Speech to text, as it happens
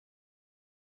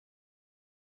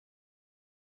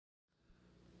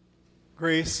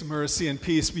Grace, mercy, and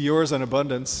peace be yours in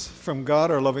abundance from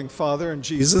God, our loving Father, and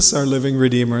Jesus, our living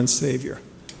Redeemer and Savior.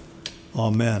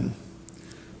 Amen.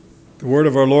 The word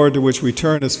of our Lord to which we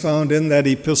turn is found in that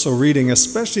epistle reading,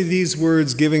 especially these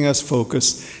words giving us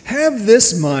focus. Have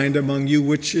this mind among you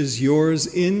which is yours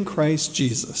in Christ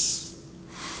Jesus.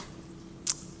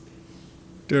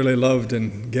 Dearly loved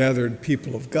and gathered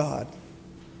people of God,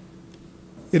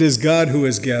 it is God who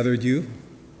has gathered you.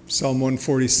 Psalm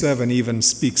 147 even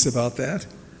speaks about that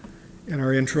in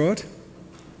our introit.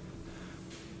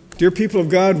 Dear people of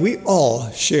God, we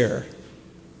all share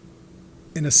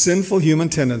in a sinful human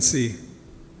tendency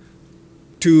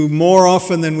to, more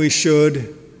often than we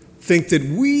should, think that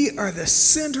we are the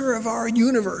center of our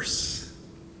universe.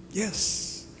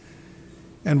 Yes.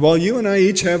 And while you and I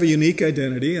each have a unique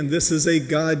identity, and this is a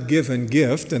God-given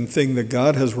gift and thing that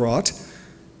God has wrought,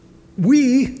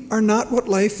 we are not what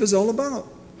life is all about.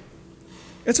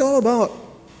 It's all about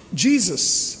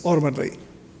Jesus, ultimately.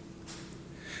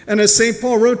 And as St.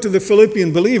 Paul wrote to the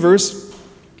Philippian believers,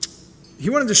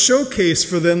 he wanted to showcase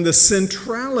for them the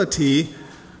centrality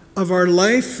of our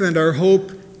life and our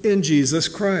hope in Jesus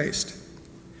Christ.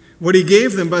 What he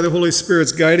gave them by the Holy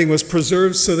Spirit's guiding was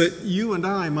preserved so that you and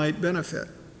I might benefit.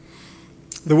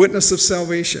 The witness of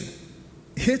salvation.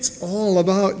 It's all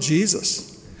about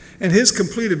Jesus and his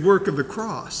completed work of the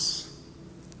cross.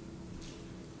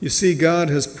 You see, God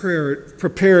has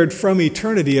prepared from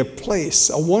eternity a place,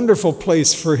 a wonderful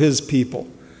place for his people.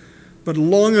 But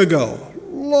long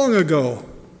ago,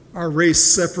 our race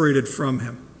separated from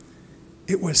him.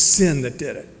 It was sin that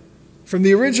did it. From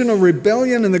the original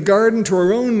rebellion in the garden to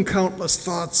our own countless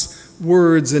thoughts,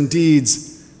 words, and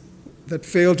deeds that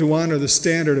fail to honor the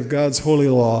standard of God's holy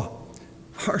law,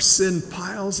 our sin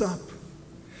piles up.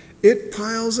 It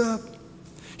piles up.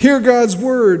 Hear God's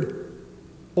word.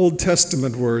 Old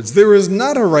Testament words. There is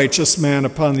not a righteous man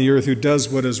upon the earth who does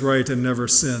what is right and never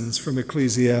sins, from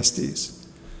Ecclesiastes.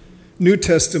 New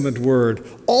Testament word.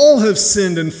 All have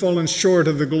sinned and fallen short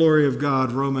of the glory of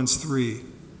God, Romans 3.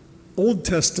 Old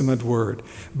Testament word.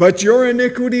 But your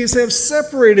iniquities have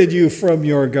separated you from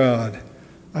your God,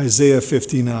 Isaiah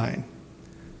 59.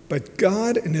 But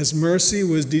God in his mercy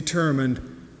was determined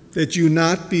that you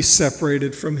not be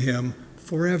separated from him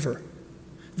forever.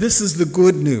 This is the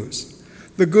good news.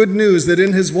 The good news that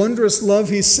in his wondrous love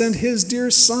he sent his dear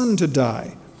Son to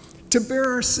die, to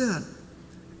bear our sin.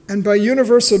 And by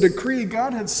universal decree,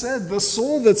 God had said, the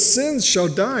soul that sins shall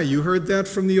die. You heard that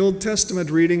from the Old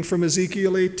Testament reading from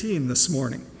Ezekiel 18 this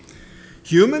morning.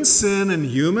 Human sin and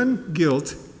human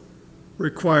guilt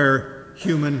require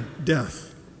human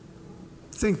death.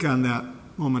 Think on that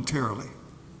momentarily.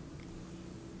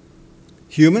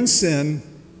 Human sin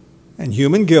and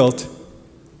human guilt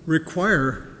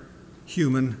require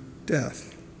human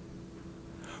death.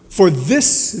 For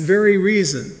this very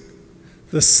reason,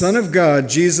 the Son of God,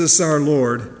 Jesus our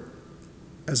Lord,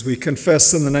 as we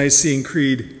confess in the Nicene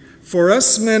Creed, for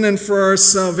us men and for our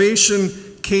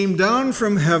salvation came down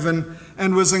from heaven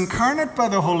and was incarnate by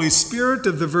the Holy Spirit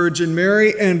of the Virgin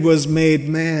Mary and was made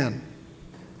man.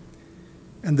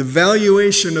 And the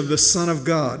valuation of the Son of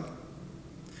God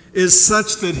is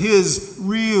such that his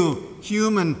real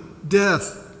human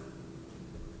death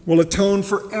will atone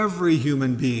for every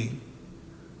human being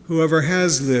who ever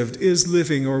has lived, is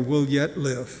living, or will yet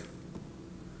live.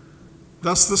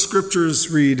 Thus the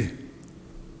scriptures read,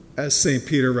 as St.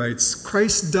 Peter writes,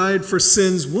 Christ died for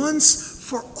sins once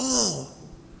for all,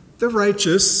 the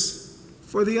righteous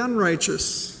for the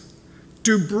unrighteous,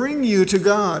 to bring you to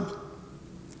God.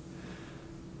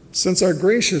 Since our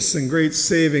gracious and great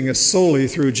saving is solely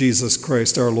through Jesus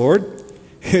Christ our Lord,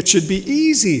 it should be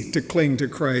easy to cling to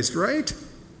Christ, right?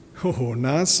 Oh,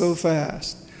 not so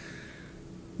fast.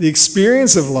 The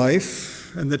experience of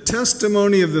life and the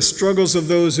testimony of the struggles of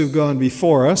those who've gone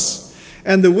before us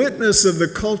and the witness of the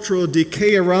cultural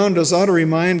decay around us ought to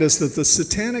remind us that the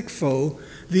satanic foe,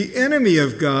 the enemy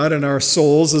of God and our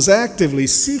souls, is actively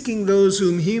seeking those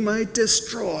whom he might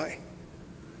destroy.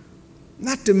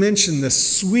 Not to mention the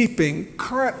sweeping,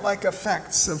 current-like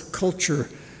effects of culture,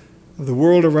 of the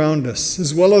world around us,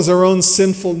 as well as our own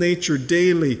sinful nature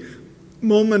daily,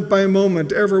 moment by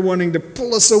moment, ever wanting to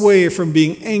pull us away from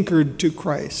being anchored to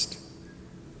Christ.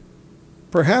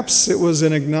 Perhaps it was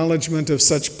an acknowledgement of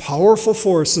such powerful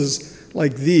forces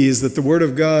like these that the word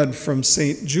of God from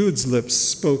St. Jude's lips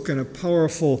spoke in a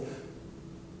powerful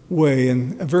way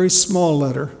in a very small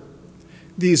letter.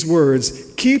 These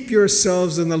words, keep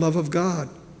yourselves in the love of God,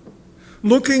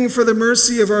 looking for the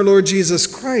mercy of our Lord Jesus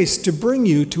Christ to bring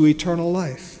you to eternal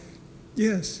life.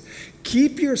 Yes.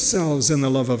 Keep yourselves in the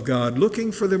love of God,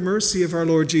 looking for the mercy of our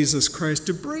Lord Jesus Christ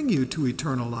to bring you to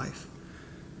eternal life.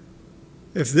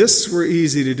 If this were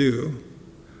easy to do,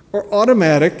 or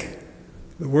automatic,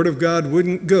 the Word of God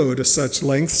wouldn't go to such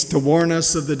lengths to warn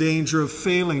us of the danger of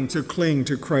failing to cling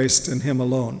to Christ and Him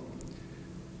alone.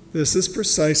 This is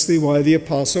precisely why the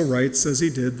apostle writes, as he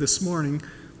did this morning,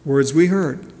 words we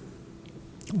heard.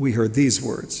 We heard these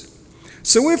words.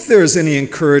 So if there is any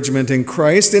encouragement in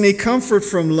Christ, any comfort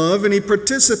from love, any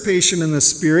participation in the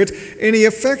Spirit, any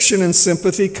affection and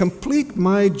sympathy, complete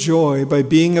my joy by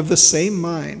being of the same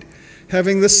mind,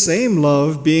 having the same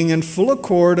love, being in full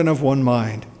accord and of one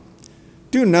mind.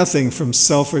 Do nothing from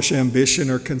selfish ambition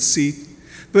or conceit,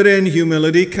 but in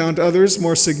humility count others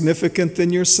more significant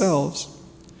than yourselves.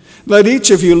 Let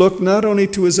each of you look not only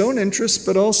to his own interests,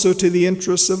 but also to the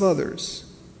interests of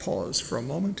others. Pause for a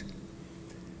moment.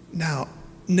 Now,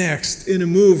 next, in a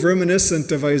move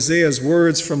reminiscent of Isaiah's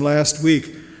words from last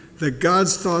week, that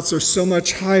God's thoughts are so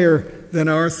much higher than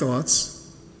our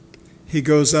thoughts, he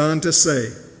goes on to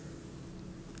say,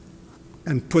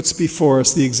 and puts before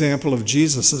us the example of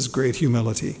Jesus' great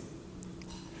humility.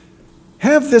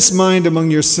 Have this mind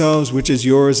among yourselves, which is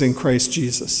yours in Christ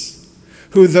Jesus,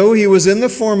 who, though he was in the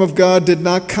form of God, did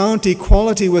not count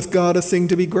equality with God a thing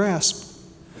to be grasped,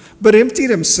 but emptied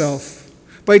himself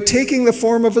by taking the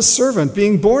form of a servant,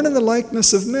 being born in the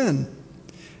likeness of men.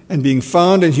 And being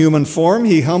found in human form,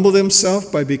 he humbled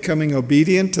himself by becoming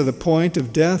obedient to the point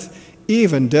of death,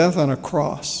 even death on a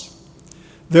cross.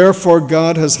 Therefore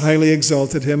God has highly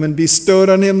exalted him and bestowed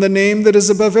on him the name that is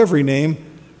above every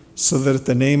name, so that at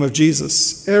the name of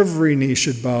Jesus every knee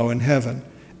should bow in heaven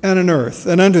and on earth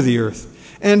and under the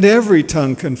earth, and every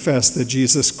tongue confess that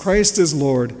Jesus Christ is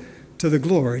Lord, to the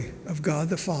glory of God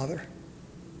the Father.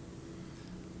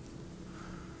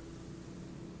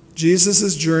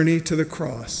 Jesus' journey to the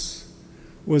cross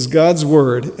was God's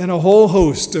word and a whole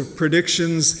host of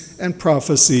predictions and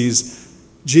prophecies.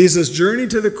 Jesus' journey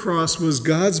to the cross was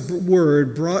God's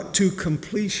word brought to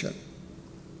completion.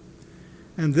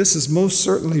 And this is most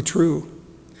certainly true,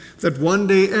 that one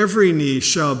day every knee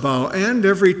shall bow and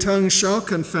every tongue shall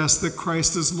confess that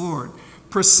Christ is Lord,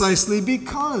 precisely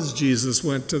because Jesus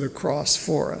went to the cross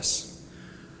for us,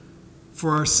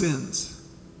 for our sins,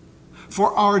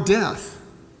 for our death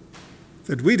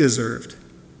that we deserved.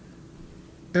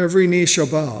 Every knee shall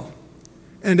bow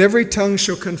and every tongue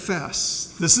shall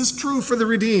confess. This is true for the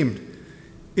redeemed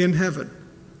in heaven,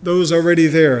 those already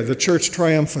there, the church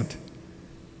triumphant,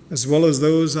 as well as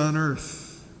those on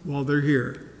earth while they're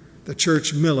here, the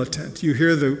church militant. You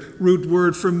hear the root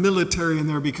word for military in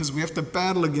there because we have to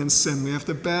battle against sin. We have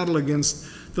to battle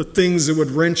against the things that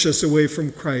would wrench us away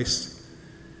from Christ.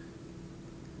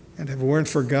 And if it weren't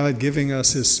for God giving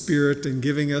us his Spirit and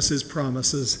giving us his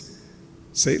promises,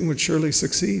 Satan would surely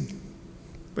succeed.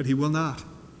 But he will not.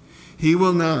 He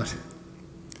will not.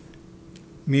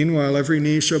 Meanwhile, every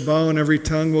knee shall bow and every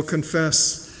tongue will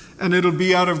confess, and it'll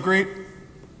be out of great,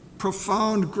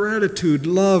 profound gratitude,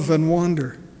 love, and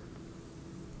wonder.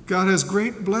 God has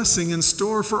great blessing in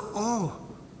store for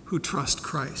all who trust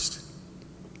Christ.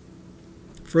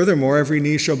 Furthermore, every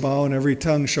knee shall bow and every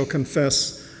tongue shall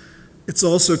confess. It's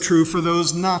also true for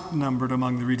those not numbered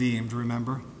among the redeemed,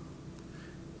 remember?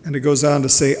 And it goes on to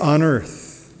say, on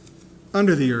earth,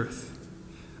 under the earth,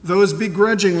 those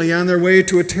begrudgingly on their way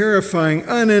to a terrifying,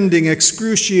 unending,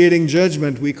 excruciating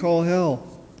judgment we call hell.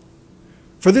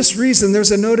 For this reason, there's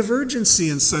a note of urgency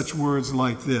in such words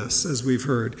like this, as we've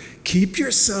heard. Keep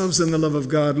yourselves in the love of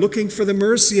God, looking for the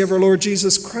mercy of our Lord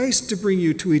Jesus Christ to bring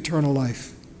you to eternal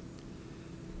life.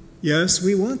 Yes,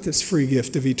 we want this free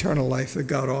gift of eternal life that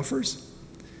God offers.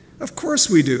 Of course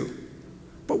we do.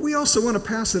 But we also want to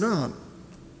pass it on.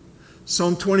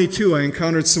 Psalm 22, I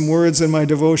encountered some words in my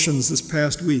devotions this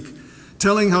past week,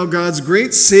 telling how God's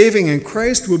great saving in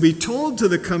Christ will be told to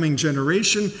the coming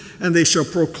generation, and they shall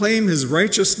proclaim his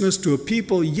righteousness to a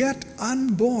people yet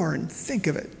unborn. Think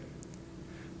of it.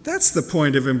 That's the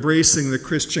point of embracing the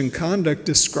Christian conduct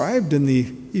described in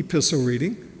the epistle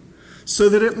reading, so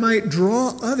that it might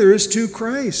draw others to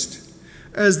Christ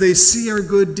as they see our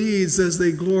good deeds, as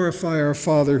they glorify our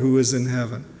Father who is in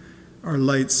heaven. Our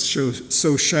lights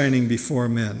so shining before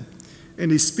men.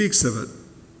 And he speaks of it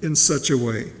in such a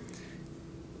way.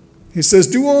 He says,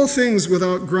 do all things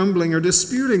without grumbling or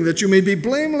disputing, that you may be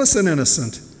blameless and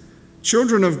innocent,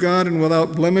 children of God and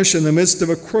without blemish in the midst of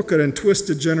a crooked and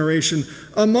twisted generation,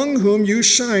 among whom you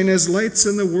shine as lights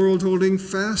in the world, holding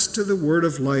fast to the word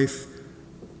of life.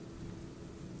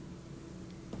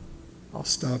 I'll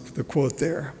stop the quote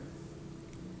there.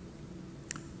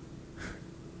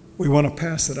 We want to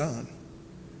pass it on.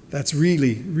 That's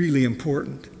really, really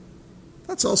important.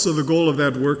 That's also the goal of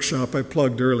that workshop I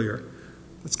plugged earlier.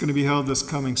 It's going to be held this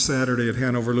coming Saturday at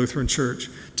Hanover Lutheran Church,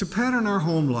 to pattern our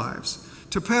home lives,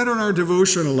 to pattern our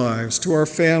devotional lives to our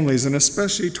families and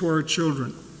especially to our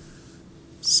children.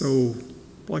 So,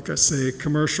 like I say,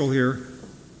 commercial here.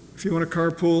 If you want to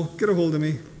carpool, get a hold of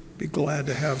me. Be glad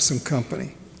to have some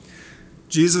company.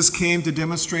 Jesus came to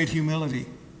demonstrate humility.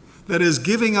 That is,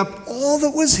 giving up all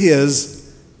that was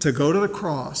his to go to the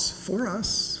cross for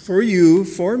us, for you,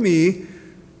 for me,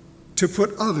 to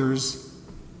put others,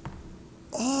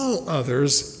 all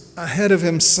others, ahead of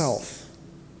himself.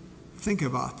 Think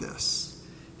about this.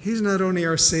 He's not only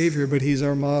our Savior, but he's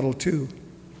our model too.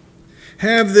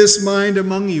 Have this mind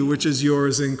among you, which is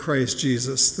yours in Christ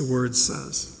Jesus, the word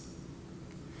says.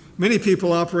 Many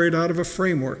people operate out of a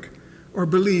framework or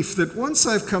belief that once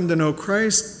I've come to know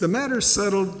Christ, the matter's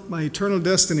settled, my eternal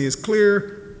destiny is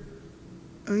clear.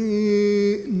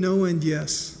 No and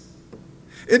yes.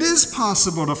 It is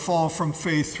possible to fall from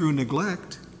faith through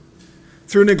neglect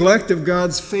of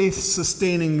God's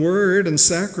faith-sustaining word and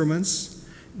sacraments.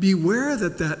 Beware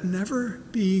that never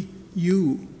be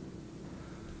you.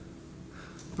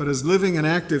 But as living and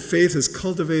active faith is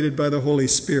cultivated by the Holy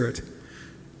Spirit,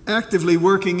 actively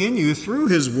working in you through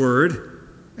his word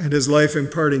and his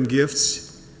life-imparting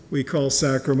gifts we call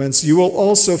sacraments, you will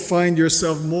also find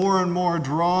yourself more and more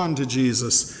drawn to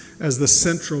Jesus as the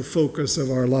central focus of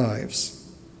our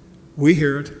lives. We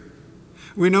hear it.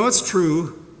 We know it's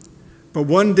true. But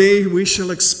one day we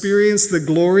shall experience the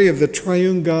glory of the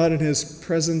triune God in his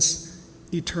presence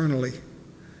eternally.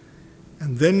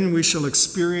 And then we shall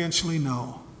experientially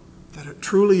know that it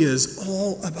truly is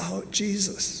all about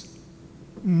Jesus.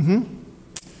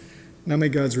 Now may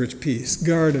God's rich peace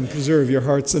guard and preserve your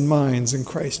hearts and minds in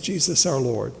Christ Jesus our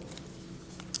Lord.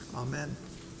 Amen.